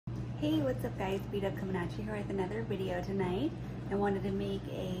Hey, what's up guys? B-Dub coming at you here with another video tonight. I wanted to make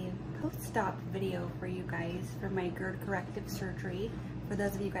a post-op video for you guys for my GERD corrective surgery. For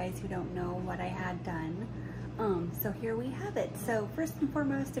those of you guys who don't know what I had done. So here we have it. So first and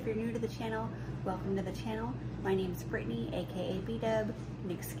foremost, if you're new to the channel, welcome to the channel. My name's Brittany, aka B-Dub,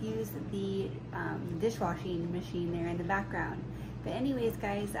 and excuse the dishwashing machine there in the background. But anyways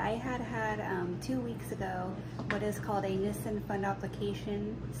guys, I had 2 weeks ago what is called a Nissen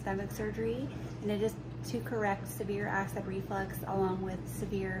Fundoplication stomach surgery, and it is to correct severe acid reflux along with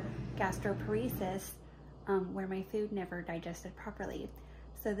severe gastroparesis where my food never digested properly.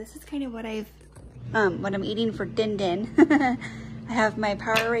 So this is kind of what I'm eating for din din. I have my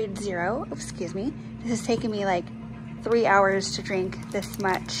Powerade Zero, excuse me. This has taken me like 3 hours to drink this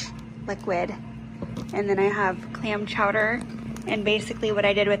much liquid. And then I have clam chowder. And basically what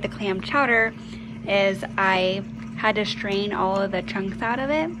I did with the clam chowder is I had to strain all of the chunks out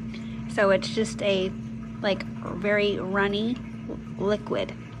of it. So it's just a like very runny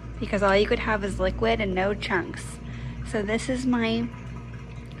liquid because all you could have is liquid and no chunks. So this is my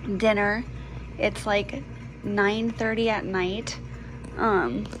dinner. It's like 9:30 at night.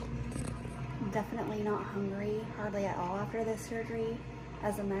 Definitely not hungry hardly at all after this surgery.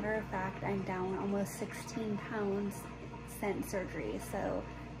 As a matter of fact, I'm down almost 16 pounds since surgery, so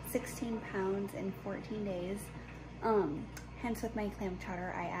 16 pounds in 14 days. Hence with my clam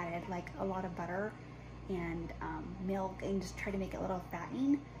chowder, I added like a lot of butter and milk and just try to make it a little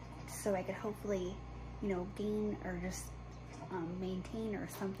fattening so I could hopefully, you know, gain or just maintain or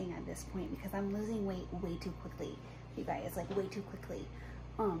something at this point because I'm losing weight way too quickly, you guys, like way too quickly.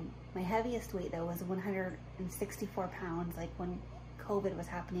 My heaviest weight though was 164 pounds. Like when COVID was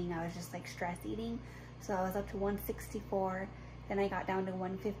happening, I was just like stress eating. So I was up to 164, then I got down to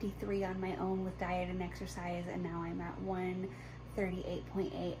 153 on my own with diet and exercise, and now I'm at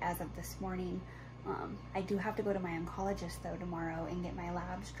 138.8 as of this morning. I do have to go to my oncologist though tomorrow and get my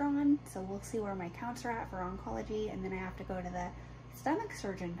labs drawn, so we'll see where my counts are at for oncology, and then I have to go to the stomach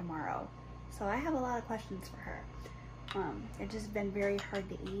surgeon tomorrow. So I have a lot of questions for her. It's just been very hard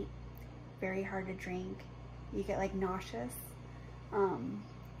to eat, very hard to drink. You get like nauseous.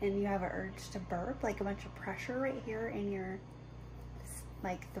 And you have an urge to burp, like a bunch of pressure right here in your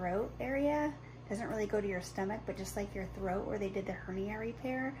like throat area. Doesn't really go to your stomach, but just like your throat where they did the hernia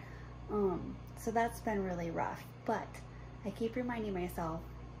repair. So that's been really rough, but I keep reminding myself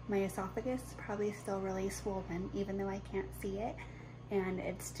my esophagus is probably still really swollen, even though I can't see it, and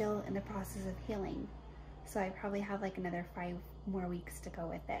it's still in the process of healing. So I probably have like another 5 more weeks to go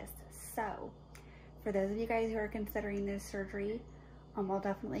with this. So for those of you guys who are considering this surgery, I'll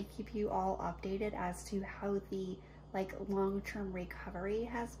definitely keep you all updated as to how the like long-term recovery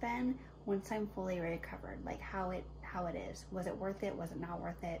has been once I'm fully recovered, like how it is. Was it worth it? Was it not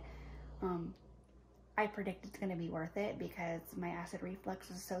worth it? I predict it's going to be worth it because my acid reflux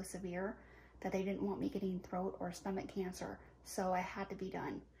is so severe that they didn't want me getting throat or stomach cancer, so I had to be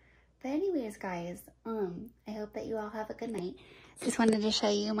done. But anyways guys, I hope that you all have a good night. Just wanted to show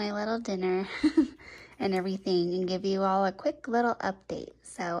you my little dinner and everything and give you all a quick little update.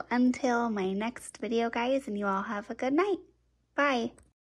 So until my next video guys, and you all have a good night. Bye.